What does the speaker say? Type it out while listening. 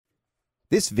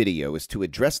This video is to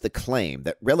address the claim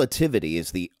that relativity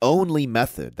is the only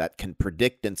method that can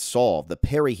predict and solve the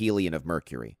perihelion of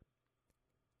Mercury.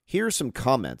 Here are some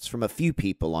comments from a few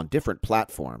people on different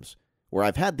platforms where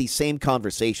I've had these same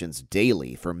conversations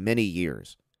daily for many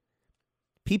years.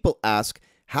 People ask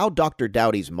how Dr.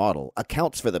 Dowdye's model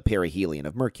accounts for the perihelion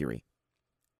of Mercury.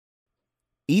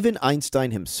 Even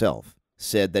Einstein himself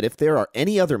said that if there are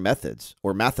any other methods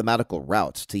or mathematical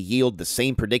routes to yield the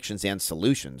same predictions and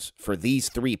solutions for these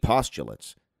three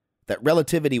postulates, that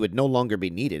relativity would no longer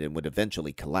be needed and would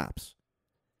eventually collapse.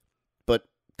 But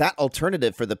that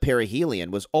alternative for the perihelion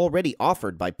was already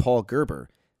offered by Paul Gerber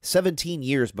 17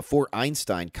 years before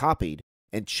Einstein copied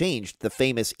and changed the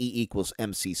famous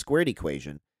E=mc²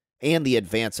 equation and the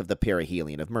advance of the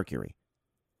perihelion of Mercury.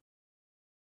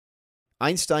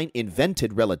 Einstein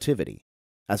invented relativity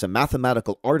as a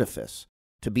mathematical artifice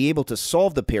to be able to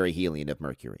solve the perihelion of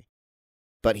Mercury.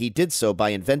 But he did so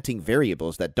by inventing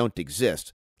variables that don't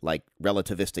exist, like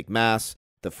relativistic mass,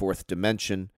 the fourth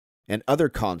dimension, and other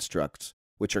constructs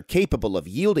which are capable of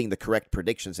yielding the correct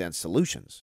predictions and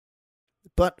solutions.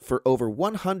 But for over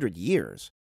 100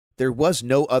 years, there was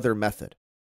no other method,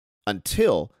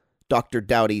 until Dr.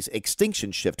 Dowdye's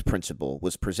extinction shift principle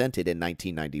was presented in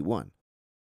 1991.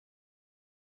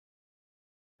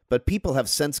 But people have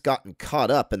since gotten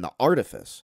caught up in the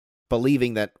artifice,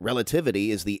 believing that relativity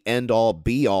is the end-all,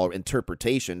 be-all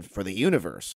interpretation for the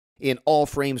universe in all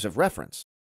frames of reference.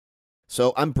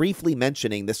 So I'm briefly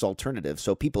mentioning this alternative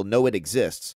so people know it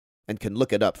exists and can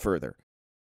look it up further.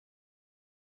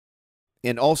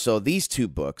 And also these two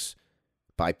books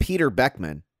by Peter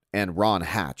Beckman and Ron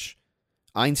Hatch,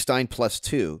 Einstein Plus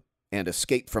 2 and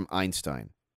Escape from Einstein.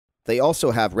 They also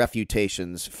have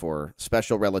refutations for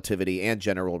special relativity and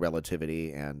general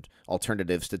relativity and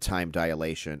alternatives to time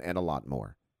dilation and a lot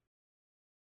more,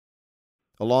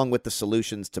 along with the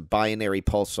solutions to binary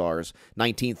pulsars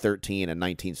 1913 and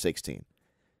 1916.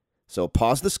 So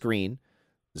pause the screen,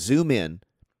 zoom in,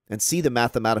 and see the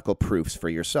mathematical proofs for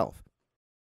yourself.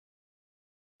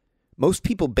 Most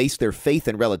people base their faith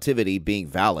in relativity being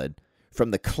valid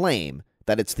from the claim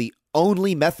that it's the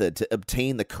only method to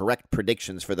obtain the correct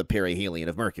predictions for the perihelion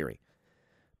of Mercury.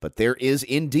 But there is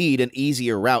indeed an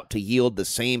easier route to yield the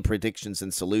same predictions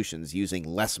and solutions using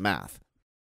less math.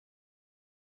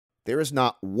 There is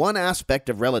not one aspect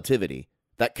of relativity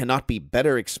that cannot be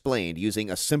better explained using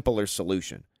a simpler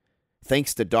solution,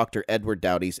 thanks to Dr. Edward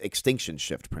Dowdye's extinction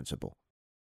shift principle.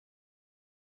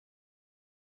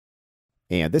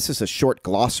 And this is a short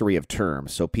glossary of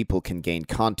terms so people can gain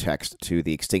context to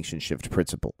the extinction shift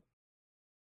principle.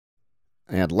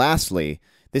 And lastly,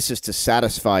 this is to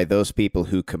satisfy those people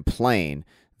who complain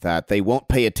that they won't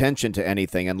pay attention to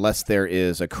anything unless there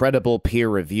is a credible peer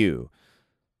review.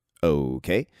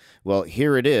 Okay, well,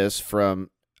 here it is from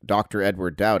Dr.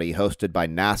 Edward Dowdye, hosted by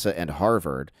NASA and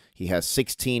Harvard. He has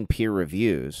 16 peer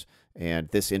reviews, and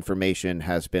this information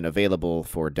has been available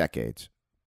for decades.